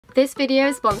This video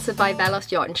is sponsored by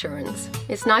Welsh Yacht Insurance.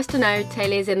 It's nice to know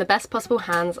Tay-Lee is in the best possible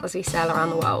hands as we sail around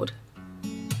the world.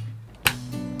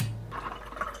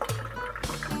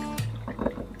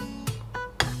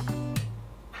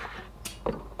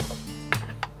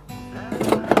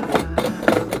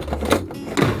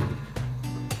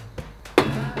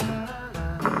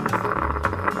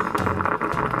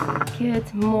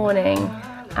 Good morning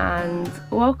and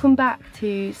welcome back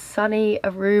to sunny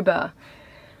Aruba.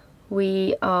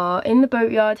 We are in the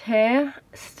boatyard here,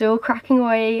 still cracking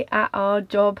away at our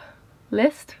job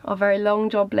list, our very long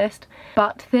job list.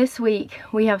 But this week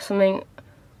we have something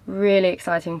really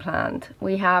exciting planned.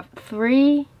 We have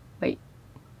three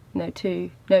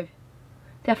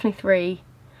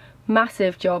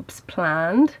massive jobs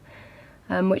planned,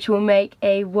 which will make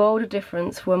a world of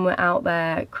difference when we're out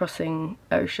there crossing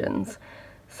oceans.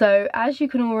 So as you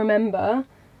can all remember,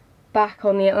 back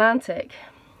on the Atlantic,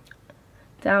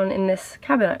 down in this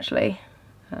cabin actually,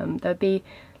 there'd be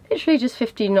literally just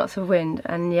 15 knots of wind,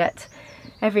 and yet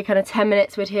every kind of 10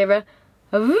 minutes we'd hear a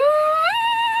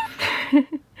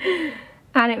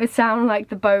and it would sound like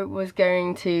the boat was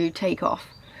going to take off,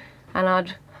 and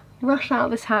I'd rush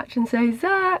out this hatch and say,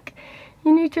 Zach,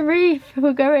 you need to reef,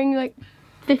 we're going like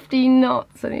 15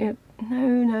 knots, and he'd,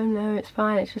 no, it's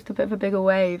fine, it's just a bit of a bigger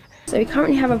wave. So we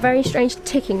currently have a very strange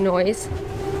ticking noise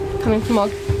coming from our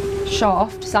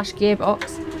shaft slash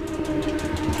gearbox.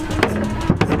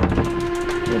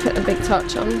 We'll put the big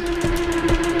touch on.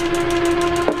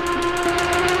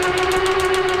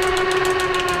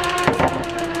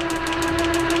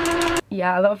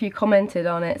 Yeah, a lot of you commented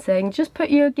on it saying just put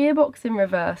your gearbox in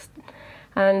reverse,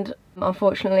 and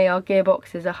unfortunately our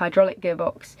gearbox is a hydraulic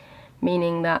gearbox,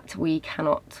 meaning that we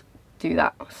cannot do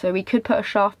that. So we could put a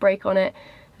shaft brake on it,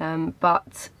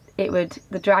 but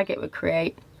the drag it would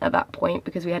create at that point,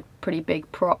 because we had pretty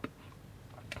big prop,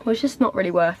 was just not really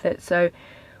worth it. So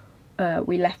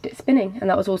we left it spinning,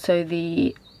 and that was also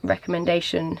the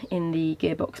recommendation in the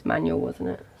gearbox manual, wasn't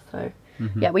it? So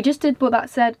yeah, we just did what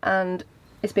that said, and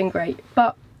it's been great,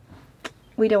 but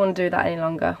we don't want to do that any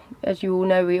longer. As you all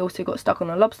know, we also got stuck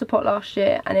on a lobster pot last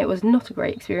year, and it was not a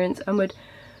great experience, and would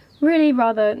really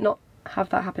rather not have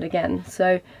that happen again.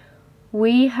 So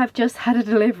we have just had a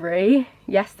delivery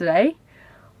yesterday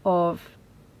of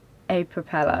a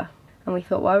propeller, and we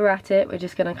thought while we're at it, we're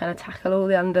just going to kind of tackle all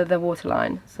the under the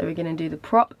waterline. So we're going to do the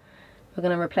prop, we're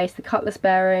going to replace the cutlass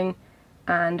bearing,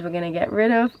 and we're going to get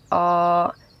rid of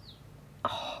our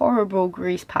horrible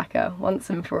grease packer once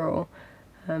and for all,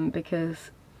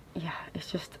 because yeah,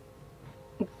 it's just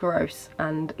gross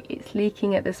and it's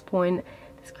leaking at this point.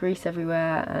 There's grease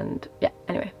everywhere, and yeah,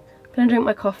 anyway, I'm gonna drink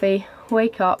my coffee,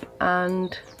 wake up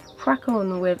and crack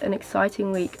on with an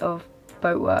exciting week of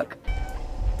boat work.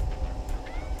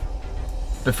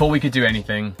 Before we could do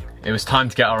anything, it was time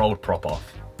to get our old prop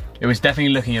off. It was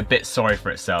definitely looking a bit sorry for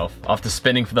itself after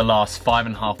spinning for the last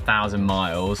 5,500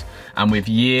 miles, and with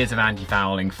years of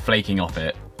anti-fouling flaking off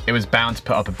it, it was bound to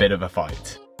put up a bit of a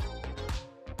fight.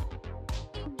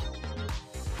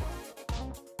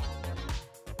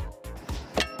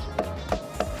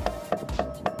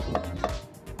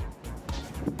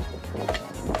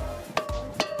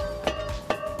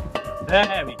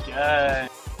 There we go.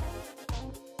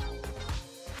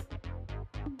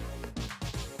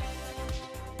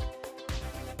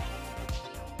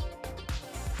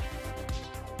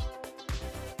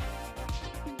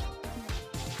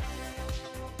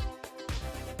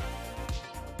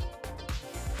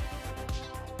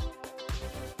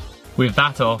 With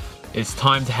that off, it's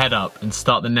time to head up and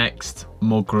start the next,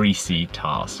 more greasy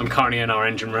task. I'm currently in our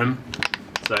engine room,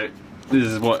 so this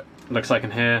is what it looks like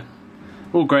in here.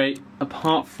 All great,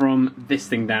 apart from this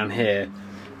thing down here.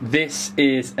 This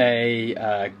is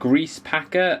a grease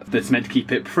packer that's meant to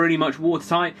keep it pretty much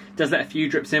watertight. Does let a few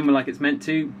drips in like it's meant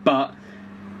to, but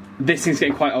this thing's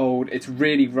getting quite old. It's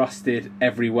really rusted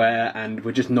everywhere, and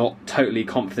we're just not totally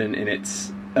confident in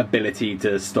its ability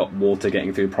to stop water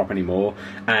getting through the prop anymore.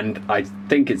 And I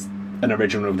think it's an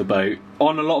original of the boat.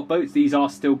 On a lot of boats, these are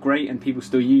still great and people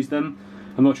still use them.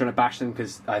 I'm not trying to bash them,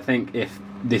 because I think if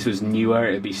this was newer,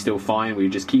 it'd be still fine. We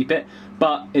would just keep it.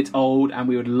 But it's old, and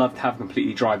we would love to have a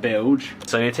completely dry bilge.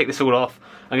 So I'm gonna take this all off.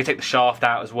 I'm gonna take the shaft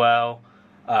out as well.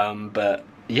 But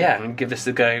yeah, I'm gonna give this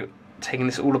a go, taking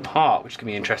this all apart, which can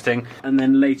be interesting. And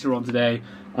then later on today,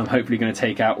 I'm hopefully going to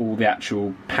take out all the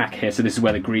actual pack here. So this is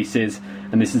where the grease is,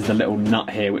 and this is the little nut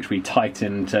here which we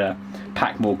tighten to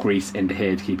pack more grease into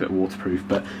here to keep it waterproof.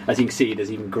 But as you can see, there's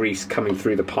even grease coming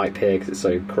through the pipe here because it's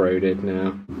so corroded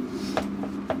now.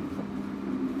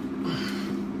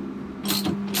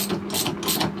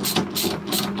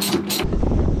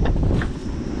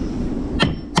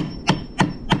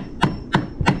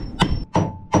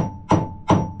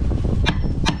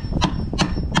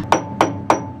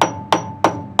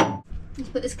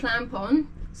 clamp on,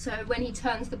 so when he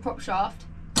turns the prop shaft,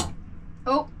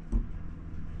 oh,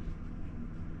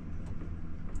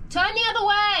 turn the other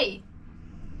way!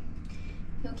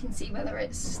 You can see whether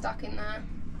it's stuck in there.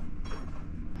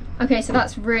 Okay, so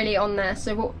that's really on there.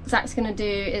 So what Zach's gonna do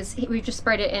is, we've just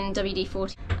sprayed it in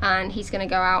WD-40 and he's gonna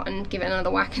go out and give it another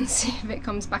whack and see if it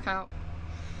comes back out.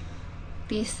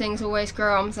 These things always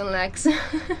grow arms and legs.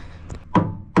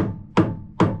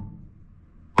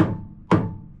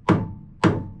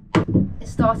 It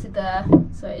started there,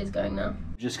 so it is going now.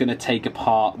 Just gonna take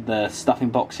apart the stuffing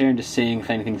box here and just seeing if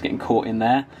anything's getting caught in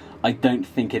there. I don't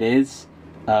think it is,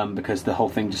 because the whole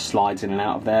thing just slides in and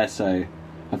out of there, so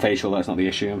I'm fairly sure that's not the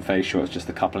issue. I'm fairly sure it's just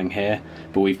the coupling here.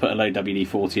 But we've put a low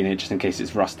WD-40 in it just in case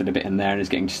it's rusted a bit in there and is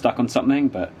getting stuck on something,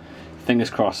 but fingers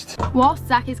crossed. Whilst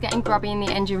Zach is getting grubby in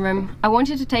the engine room, I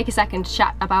wanted to take a second to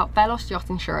chat about Welsh yacht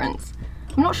insurance.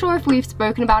 I'm not sure if we've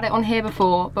spoken about it on here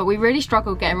before, but we really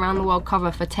struggled getting around the world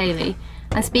cover for Tay-Lee,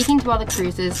 and speaking to other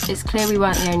cruisers, it's clear we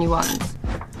weren't the only ones.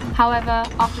 However,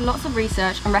 after lots of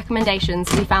research and recommendations,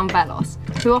 we found Welsh,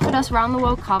 who offered us round the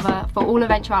world cover for all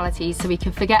eventualities so we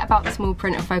could forget about the small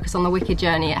print and focus on the wicked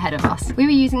journey ahead of us. We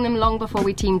were using them long before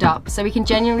we teamed up, so we can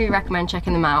genuinely recommend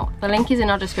checking them out. The link is in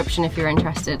our description if you're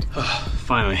interested.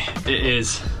 Finally, it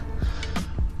is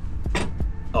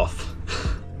off.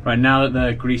 Right, now that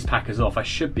the grease pack is off, I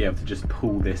should be able to just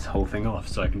pull this whole thing off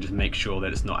so I can just make sure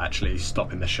that it's not actually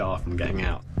stopping the shaft from getting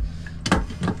out.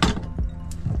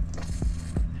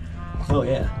 Oh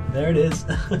yeah, there it is.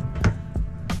 Look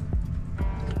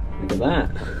at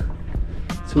that.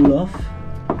 It's all off.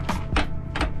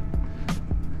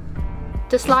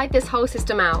 To slide this whole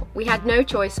system out, we had no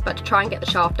choice but to try and get the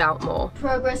shaft out more.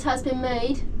 Progress has been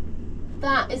made.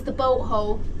 That is the bolt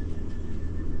hole,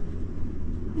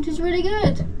 which is really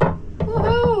good.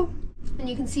 Woohoo! And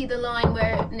you can see the line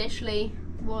where it initially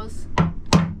was.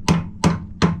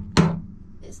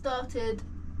 It started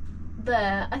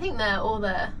there, I think there or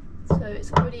there, so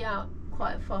it's already out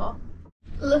quite far.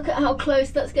 Look at how close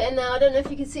that's getting now. I don't know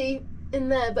if you can see in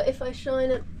there, but if I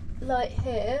shine a light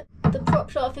here, the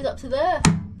prop shaft is up to there.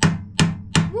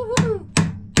 Woohoo!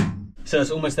 So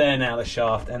it's almost there now, the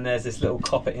shaft, and there's this little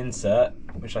copper insert,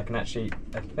 which I can actually,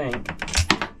 I think,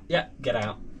 yeah, get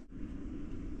out.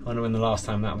 I wonder when the last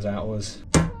time that was out was.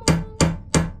 Yeah,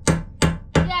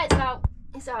 it's out.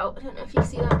 It's out. I don't know if you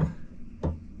see that.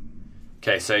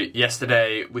 Okay, so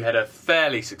yesterday we had a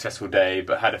fairly successful day,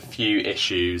 but had a few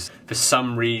issues. For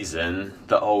some reason,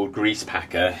 the old grease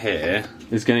packer here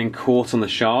is getting caught on the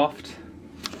shaft.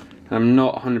 I'm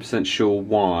not 100% sure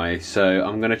why, so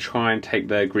I'm gonna try and take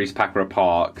the grease packer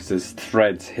apart because there's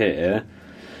threads here,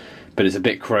 but it's a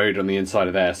bit corroded on the inside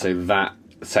of there, so that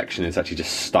section is actually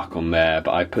just stuck on there.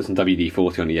 But I put some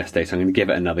WD-40 on it yesterday, so I'm gonna give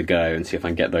it another go and see if I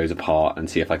can get those apart and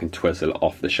see if I can twizzle it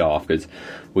off the shaft, because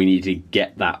we need to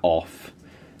get that off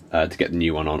to get the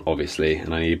new one on, obviously,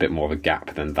 and I need a bit more of a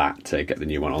gap than that to get the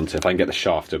new one on. So if I can get the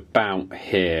shaft about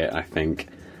here, I think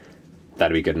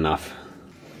that'll be good enough.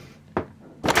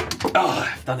 Oh,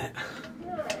 I've done it.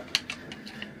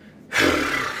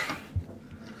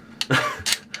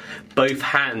 Both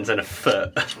hands and a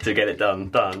foot to get it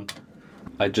done.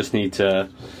 I just need to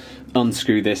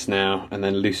unscrew this now and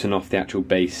then loosen off the actual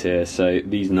base here. So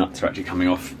these nuts are actually coming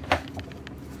off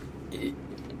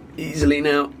easily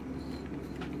now.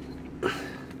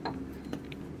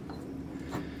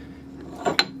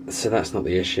 So that's not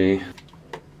the issue.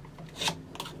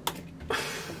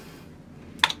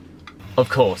 Of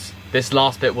course, this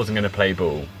last bit wasn't going to play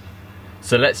ball.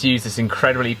 So let's use this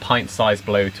incredibly pint-sized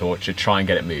blowtorch to try and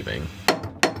get it moving.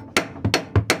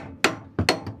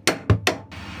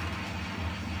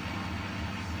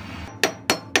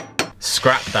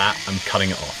 Scrap that, I'm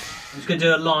cutting it off. I'm just going to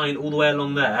do a line all the way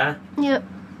along there. Yep.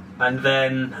 And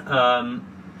then I'm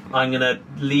going to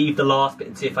leave the last bit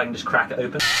and see if I can just crack it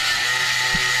open.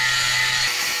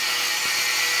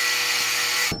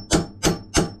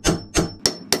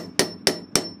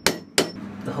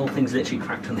 The whole thing's literally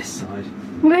cracked on this side.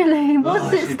 Really?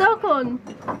 What's it stuck on?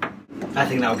 I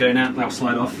think that'll go now, that'll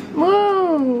slide off.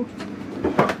 Whoa!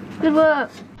 Good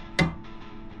work.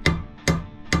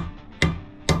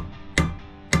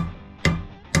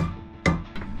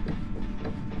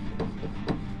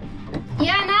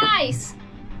 Yeah, nice!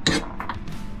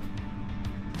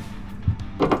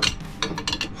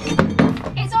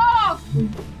 It's off!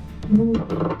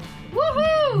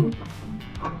 Woohoo!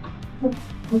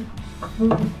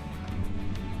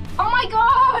 Oh my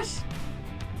gosh!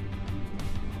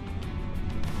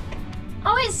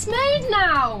 Oh, it's smooth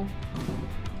now!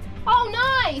 Oh,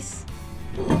 nice!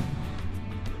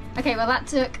 Okay, well that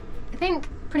took, I think,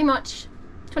 pretty much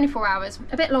 24 hours,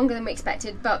 a bit longer than we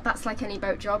expected, but that's like any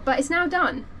boat job. But it's now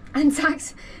done, and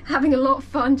Zach's having a lot of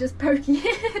fun just poking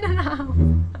in and out.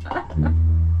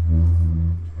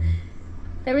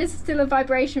 There is still a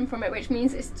vibration from it, which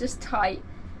means it's just tight,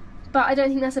 but I don't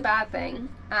think that's a bad thing.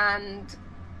 And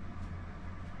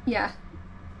yeah,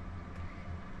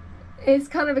 it's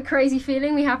kind of a crazy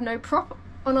feeling. We have no prop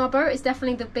on our boat. It's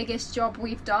definitely the biggest job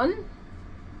we've done.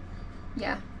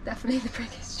 Yeah, definitely the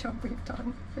biggest job we've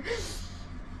done.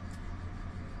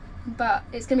 But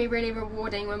it's going to be really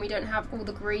rewarding when we don't have all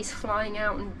the grease flying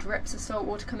out and drips of salt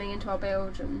water coming into our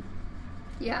bilge. And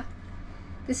yeah,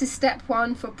 this is step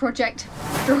 1 for Project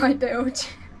Dry Bilge.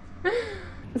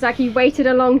 Zach, you waited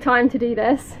a long time to do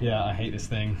this. Yeah, I hate this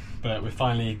thing, but we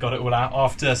finally got it all out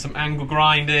after some angle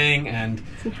grinding and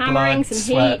some hammering, blood, some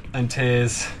sweat heat and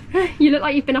tears. You look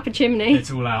like you've been up a chimney.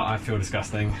 It's all out. I feel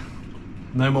disgusting.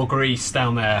 No more grease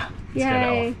down there. Let's Yay. get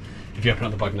it off. If you open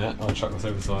up the bug net, I'll chuck this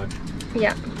over the side.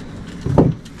 Yeah.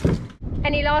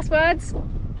 Any last words?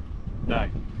 No.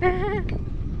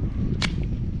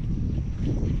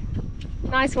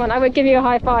 Nice one. I would give you a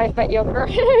high five, but you're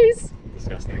gross.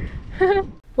 Disgusting.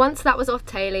 Once that was off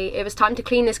Tay-Lee, it was time to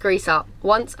clean this grease up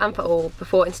once and for all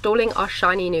before installing our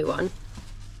shiny new one.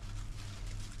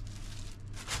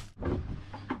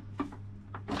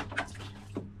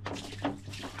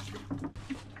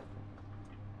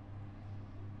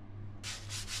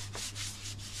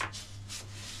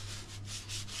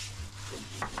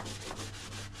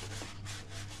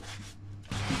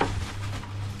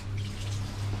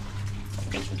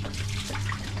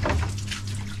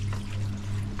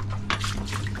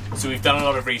 So we've done a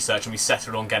lot of research and we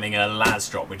settled on getting a las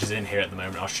drop, which is in here at the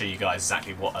moment. I'll show you guys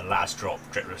exactly what a las drop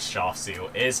dripless shaft seal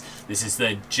is. This is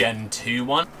the Gen 2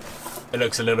 one. It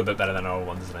looks a little bit better than our old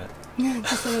one, doesn't it? Yeah,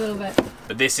 just a little bit.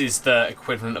 But this is the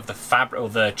equivalent of the fabric or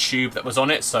the tube that was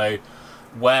on it. So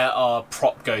where our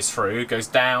prop goes through, goes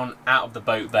down out of the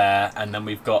boat there, and then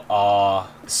we've got our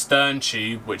stern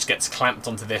tube which gets clamped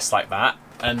onto this like that.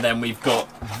 And then we've got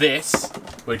this,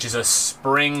 which is a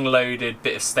spring-loaded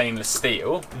bit of stainless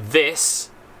steel.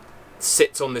 This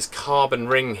sits on this carbon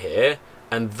ring here,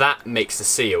 and that makes the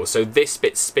seal. So this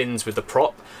bit spins with the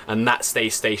prop, and that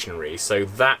stays stationary. So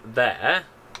that there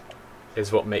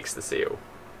is what makes the seal.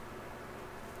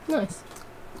 Nice.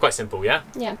 Quite simple, yeah?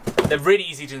 Yeah. They're really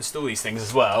easy to install these things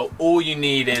as well. All you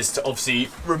need is to obviously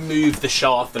remove the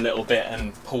shaft a little bit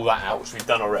and pull that out, which we've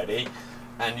done already.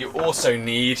 And you also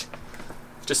need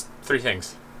just 3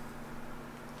 things.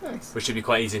 Nice. Which should be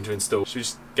quite easy to install. Should we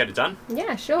just get it done?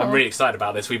 Yeah, sure. I'm really excited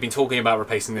about this. We've been talking about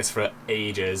replacing this for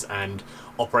ages, and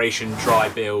Operation Dry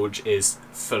Bilge is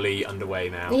fully underway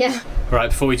now. Yeah. Right,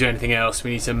 before we do anything else,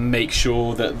 we need to make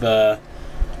sure that the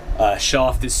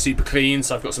shaft is super clean.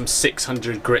 So I've got some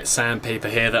 600 grit sandpaper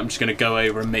here that I'm just going to go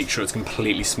over and make sure it's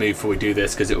completely smooth before we do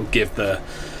this, because it will give the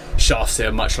shaft seal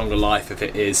a much longer life if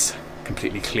it is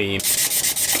completely clean.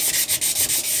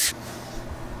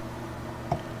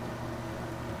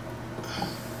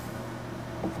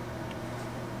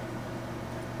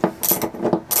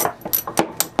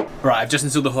 Right, I've just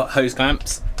installed the hose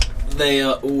clamps. They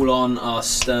are all on our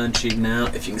stern tube now,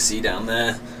 if you can see down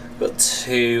there. Got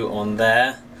 2 on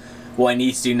there. What I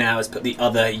need to do now is put the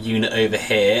other unit over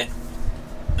here.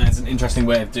 And it's an interesting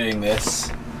way of doing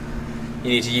this. You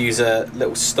need to use a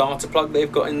little starter plug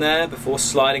they've got in there before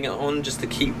sliding it on, just to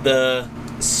keep the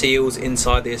seals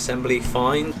inside the assembly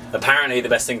fine. Apparently the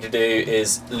best thing to do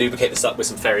is lubricate this up with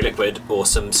some fairy liquid or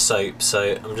some soap.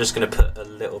 So I'm just going to put a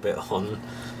little bit on,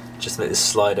 just to make this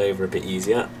slide over a bit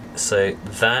easier. So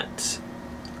that.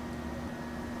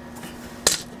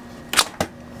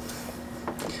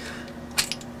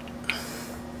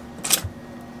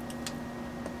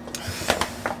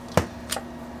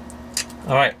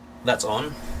 Alright, that's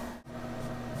on.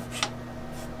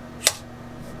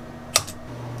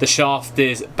 The shaft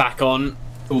is back on,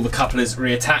 all the couplers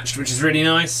reattached, which is really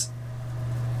nice.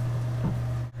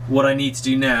 What I need to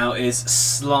do now is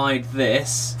slide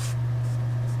this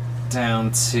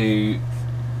down to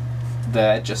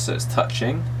there, just so it's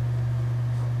touching,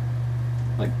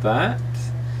 like that.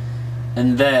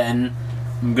 And then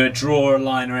I'm going to draw a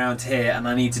line around here, and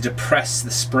I need to depress the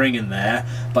spring in there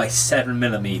by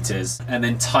 7mm, and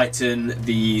then tighten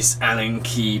these Allen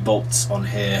key bolts on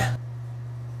here.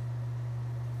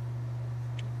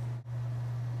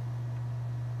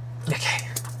 Okay.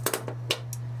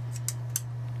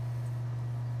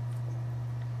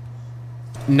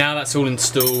 Now that's all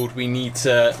installed, we need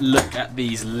to look at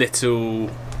these little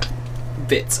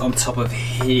bits on top of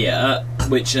here,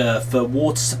 which are for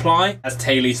water supply. As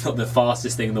Tay-Lee's not the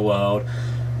fastest thing in the world,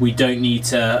 we don't need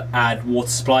to add water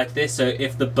supply to this. So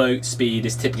if the boat speed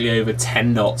is typically over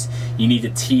 10 knots, you need to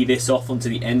tee this off onto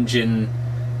the engine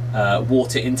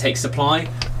water intake supply.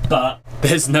 But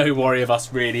there's no worry of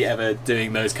us really ever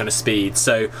doing those kind of speeds.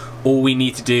 So all we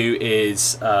need to do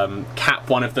is cap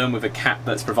one of them with a cap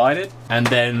that's provided, and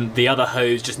then the other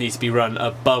hose just needs to be run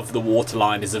above the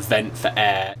waterline as a vent for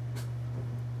air.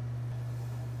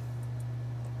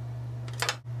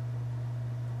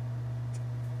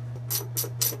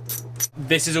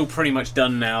 This is all pretty much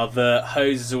done now. The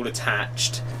hose is all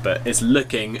attached, but it's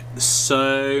looking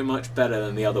so much better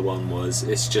than the other one was.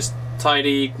 It's just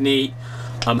tidy, neat.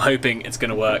 I'm hoping it's going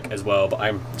to work as well, but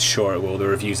I'm sure it will. The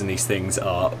reviews on these things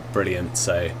are brilliant,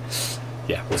 so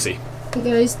yeah, we'll see. It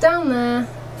goes down there,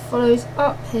 follows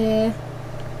up here,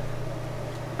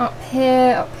 up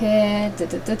here, up here,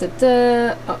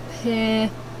 up here,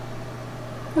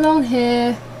 along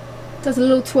here, does a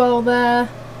little twirl there,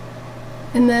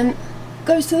 and then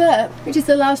goes to there, which is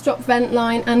the last drop vent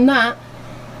line, and that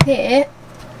here,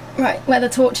 right where the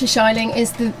torch is shining,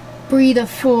 is the breather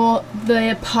for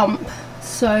the pump.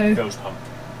 So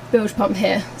bilge pump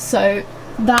here. So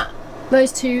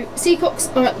those two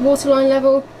seacocks are at waterline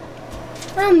level,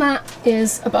 and that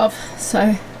is above.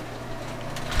 So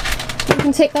you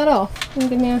can take that off and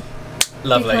give me a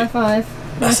lovely high five.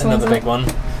 That's another big one.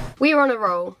 We were on a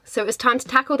roll, so it was time to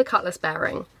tackle the cutlass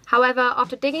bearing. However,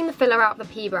 after digging the filler out of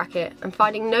the P-bracket and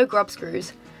finding no grub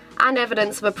screws, and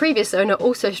evidence of a previous owner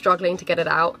also struggling to get it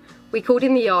out, we called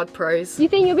in the yard pros. You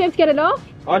think you'll be able to get it off?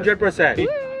 100%.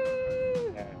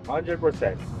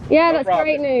 100%. Yeah, that's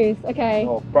great news. Okay.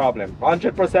 No problem.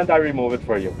 100% I remove it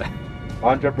for you.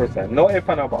 100%. No if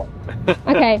and about.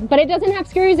 Okay, but it doesn't have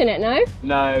screws in it, no?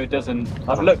 No, it doesn't.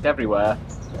 I've looked everywhere.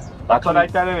 That's what I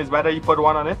tell him, is better you put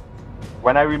one on it.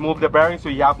 When I remove the bearing, so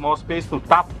you have more space to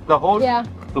tap the hole, yeah,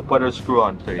 to put a screw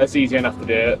on. So that's easy enough to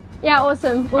do it. Yeah,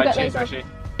 awesome. We'll get those.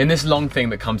 In this long thing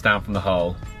that comes down from the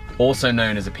hull, also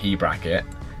known as a P-bracket,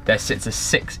 there sits a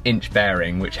 6-inch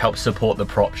bearing which helps support the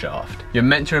prop shaft. You're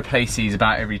meant to replace these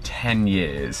about every 10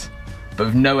 years, but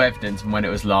with no evidence from when it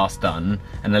was last done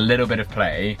and a little bit of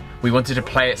play, we wanted to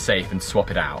play it safe and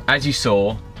swap it out. As you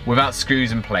saw, without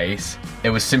screws in place, it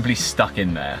was simply stuck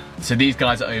in there. So these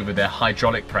guys are over their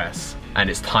hydraulic press, and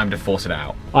it's time to force it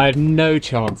out. I had no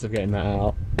chance of getting that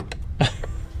out.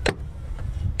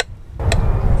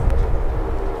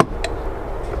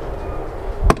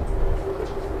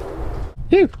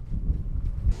 Phew.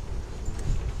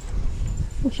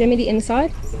 Show me the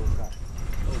inside.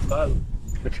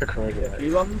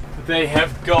 They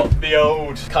have got the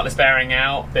old cutlass bearing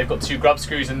out. They've got 2 grub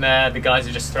screws in there. The guys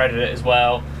have just threaded it as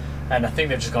well. And I think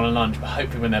they've just gone on lunch, but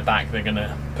hopefully when they're back, they're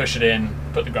gonna push it in,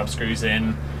 put the grub screws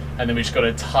in, and then we just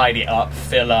gotta tidy it up,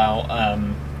 fill out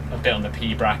a bit on the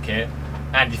P-bracket,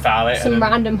 anti-foul it. Some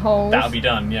random holes. That'll be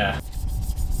done, yeah.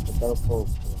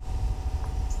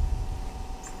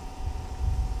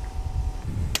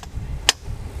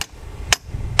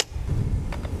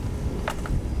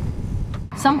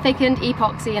 Some thickened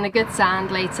epoxy and a good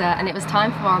sand later, and it was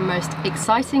time for our most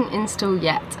exciting install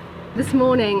yet. This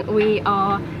morning we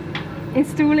are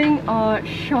installing our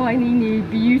shiny new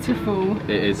beautiful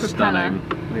propeller. It is stunning.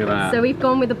 Look at that. So we've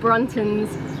gone with the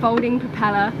Brunton's folding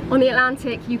propeller. On the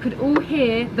Atlantic you could all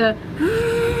hear the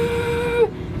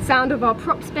sound of our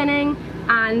prop spinning,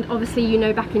 and obviously you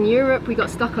know back in Europe we got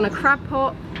stuck on a crab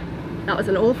pot. That was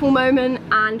an awful moment,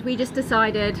 and we just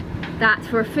decided that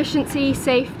for efficiency,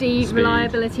 safety, speed,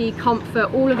 reliability,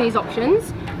 comfort, all of these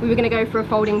options, we were going to go for a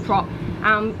folding prop.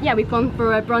 Yeah, we've gone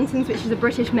for a Brunton's, which is a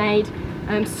British made,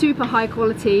 super high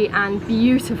quality and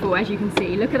beautiful, as you can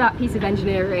see. Look at that piece of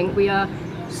engineering. We are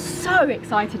so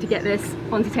excited to get this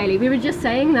onto Tay-Lee. We were just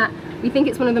saying that we think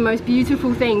it's one of the most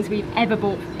beautiful things we've ever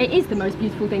bought. It is the most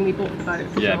beautiful thing we bought for the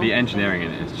boat. Yeah, sure. The engineering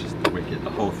in it is just wicked.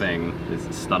 The whole thing is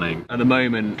stunning. At the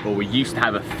moment, or we used to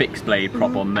have a fixed blade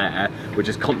prop on there, which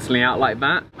is constantly out like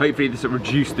that. Hopefully this will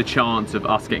reduce the chance of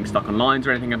us getting stuck on lines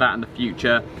or anything like that in the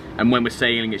future. And when we're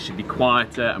sailing, it should be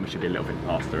quieter and we should be a little bit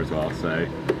faster as well. So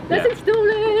let's install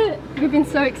it. We've been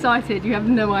so excited, you have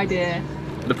no idea.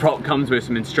 The prop comes with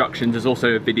some instructions. There's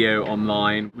also a video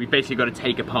online. We've basically got to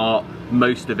take apart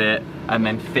most of it and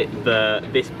then fit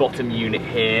this bottom unit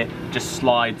here. Just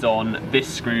slides on, this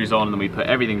screws on, and then we put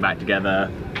everything back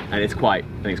together. And I think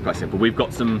it's quite simple. We've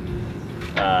got some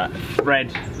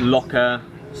thread locker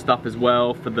stuff as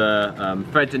well for the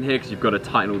threads in here, because you've got to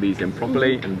tighten all these in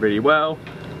properly and really well.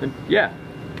 And yeah.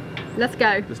 Let's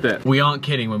go. Let's do it. We aren't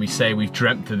kidding when we say we've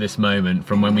dreamt of this moment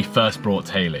from when we first brought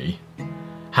Tay-Lee.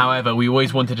 However, we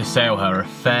always wanted to sail her a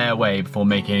fair way before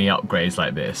making any upgrades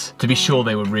like this, to be sure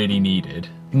they were really needed.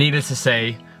 Needless to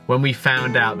say, When we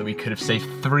found out that we could have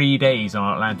saved 3 days on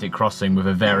our Atlantic crossing with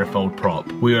a varifold prop,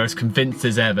 we were as convinced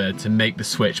as ever to make the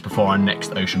switch before our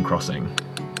next ocean crossing.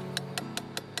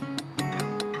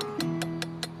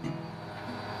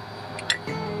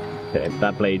 Okay,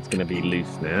 that blade's going to be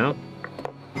loose now.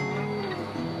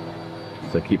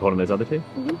 So keep holding those other two.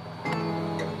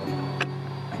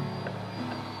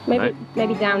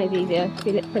 Maybe down is easier.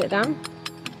 Put it down.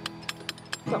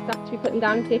 Drop that. Should we put them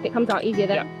down and see if it comes out easier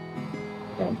then? Yeah.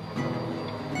 Okay.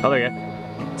 Oh, there you go.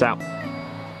 It's out.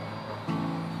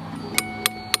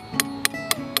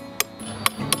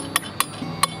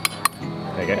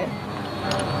 There you go. Okay.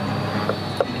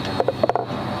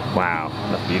 Wow,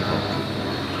 that's beautiful.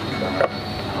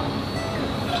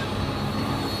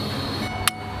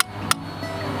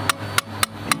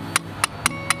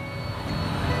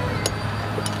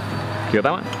 You got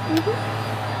that one? Mm-hmm.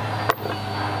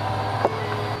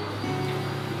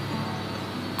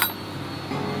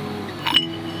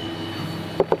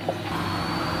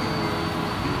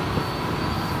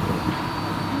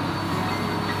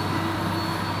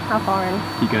 How far in?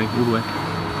 Keep going, all the way.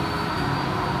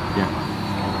 Yeah.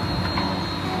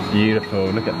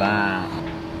 Beautiful, look at that.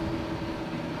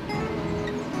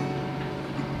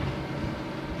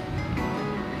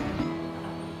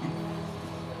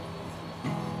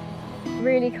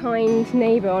 Really kind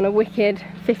neighbour on a wicked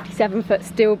 57-foot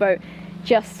steel boat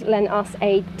just lent us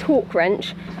a torque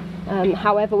wrench.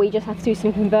 However, we just have to do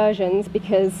some conversions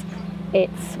because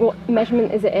it's, what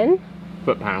measurement is it in?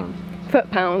 Foot-pounds.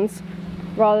 Foot-pounds,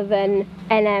 rather than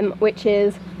NM, which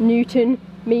is Newton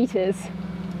meters.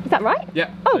 Is that right?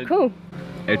 Yeah. Oh, so cool.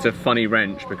 It's a funny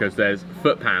wrench because there's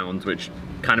foot-pounds, which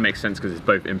kind of makes sense because it's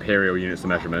both imperial units of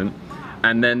measurement,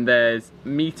 and then there's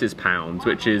meters-pounds,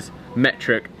 which is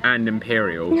metric and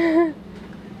imperial.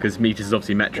 Because meters is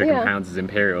obviously metric and pounds is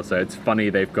imperial, so it's funny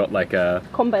they've got like a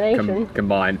combination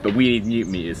combined, but we need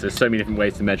Newton meters. There's so many different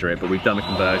ways to measure it, but we've done the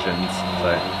conversions,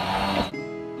 so.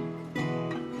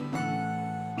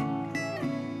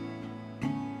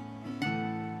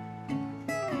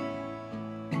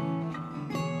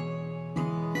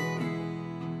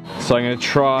 So I'm going to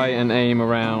try and aim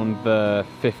around the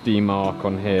 50 mark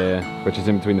on here, which is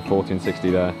in between the 40 and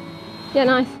 60 there. Yeah,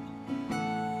 nice.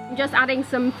 I'm just adding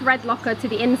some thread locker to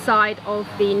the inside of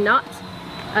the nut,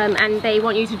 and they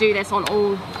want you to do this on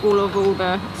all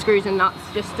the screws and nuts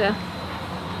just to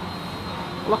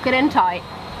lock it in tight.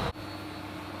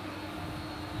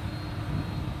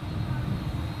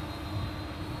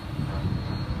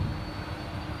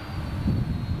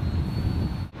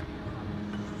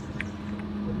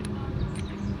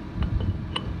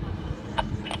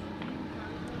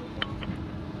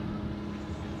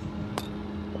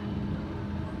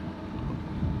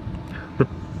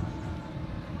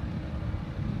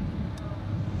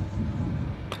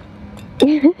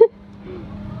 See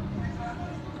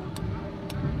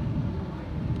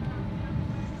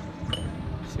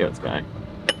how it's going.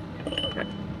 Okay.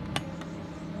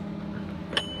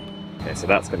 Okay, so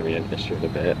that's going to be an issue in a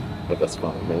bit, but that's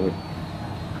fine with me.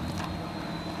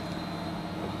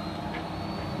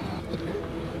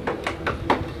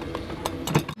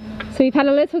 So we've had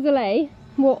a little delay.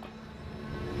 What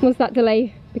was that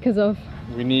delay because of?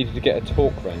 We needed to get a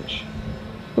torque wrench.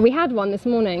 We had one this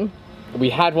morning. We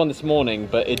had one this morning,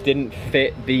 but it didn't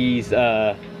fit these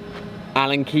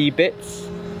Allen key bits.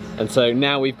 And so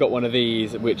now we've got one of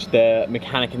these, which the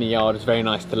mechanic in the yard is very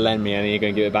nice to lend me, and you're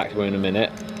going to give it back to him in a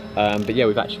minute. But yeah,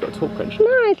 we've actually got a torque wrench.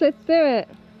 Nice, let's do it.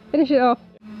 Finish it off.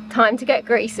 Time to get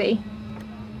greasy.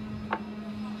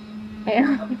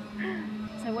 Yeah.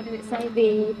 So what did it say?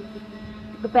 The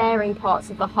bearing parts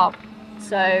of the hub.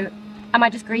 So am I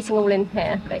just greasing all in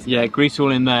here, basically? Yeah, grease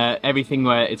all in there, everything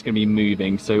where it's going to be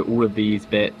moving. So all of these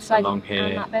bits along here.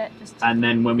 And that bit, and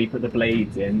then when we put the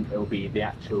blades in, it'll be the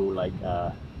actual, like,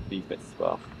 these bits as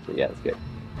well. So yeah, that's good.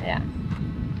 Yeah.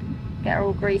 Get her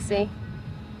all greasy.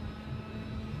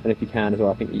 And if you can as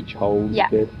well, I think each hole is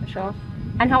good. Yeah, for sure.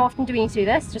 And how often do we need to do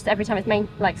this? Just every time it's main,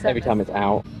 like, surface? Every time it's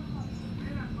out.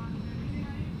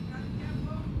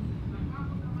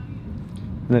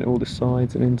 And then all the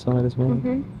sides and inside as well.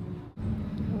 Mm-hmm.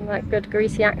 Like good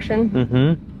greasy action.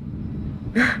 Mm-hmm.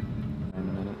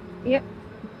 Yep.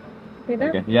 Do that?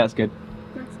 Okay. Yeah, that's good.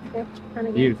 That's good. And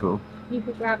again, beautiful. You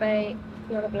could grab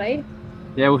another blade.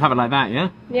 Yeah, we'll have it like that, yeah?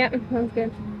 Yeah, sounds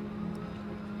good.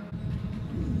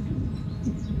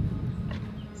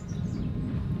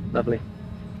 Lovely.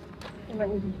 And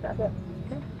then you just grab it.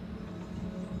 Okay.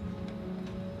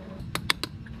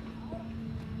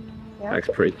 Yeah. Looks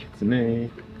pretty good to me.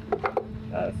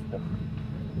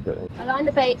 Align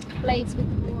the blades with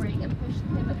the boring and push the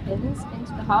pivot pins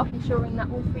into the hub, ensuring that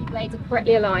all three blades are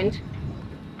correctly aligned.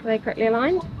 Are they correctly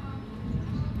aligned?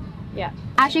 Yeah.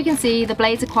 As you can see, the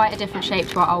blades are quite a different shape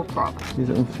to our old prop. These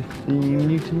are 15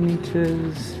 Newton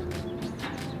meters.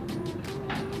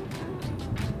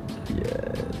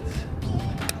 Yes.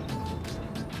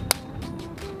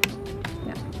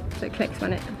 Yeah. So it clicks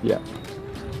when it. Yeah.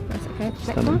 That's okay.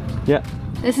 Next one. Yeah.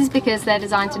 This is because they're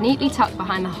designed to neatly tuck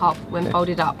behind the hub when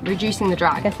folded up, reducing the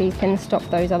drag. I guess these pins stop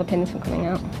those other pins from coming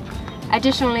out.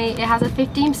 Additionally, it has a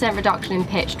 15% reduction in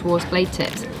pitch towards blade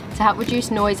tips to help reduce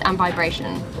noise and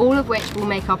vibration, all of which will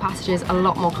make our passages a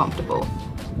lot more comfortable.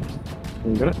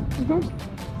 You got it? Mm-hmm.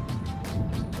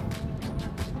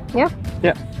 Yeah?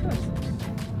 Yeah.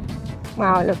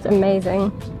 Wow, it looks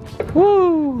amazing.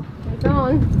 Woo! It's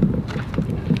on.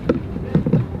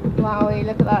 Wowie,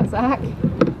 look at that, Zach.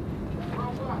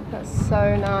 That's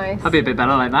so nice. That'd be a bit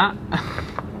better like that.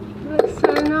 That's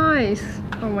so nice.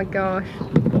 Oh my gosh.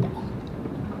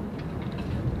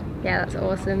 Yeah, that's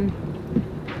awesome.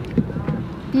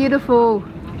 Beautiful.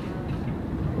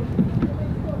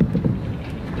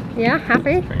 Yeah,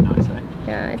 happy? Very nice, eh?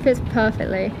 Yeah, it fits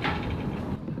perfectly.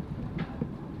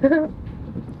 I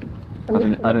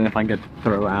don't know if I can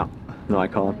throw it out. No, I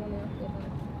can't.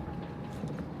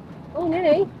 Oh,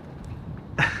 nearly.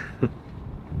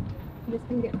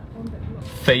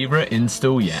 Favourite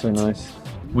install yet? So nice.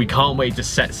 We can't wait to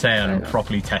set sail and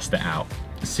properly test it out.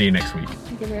 See you next week.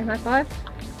 Give me a high five.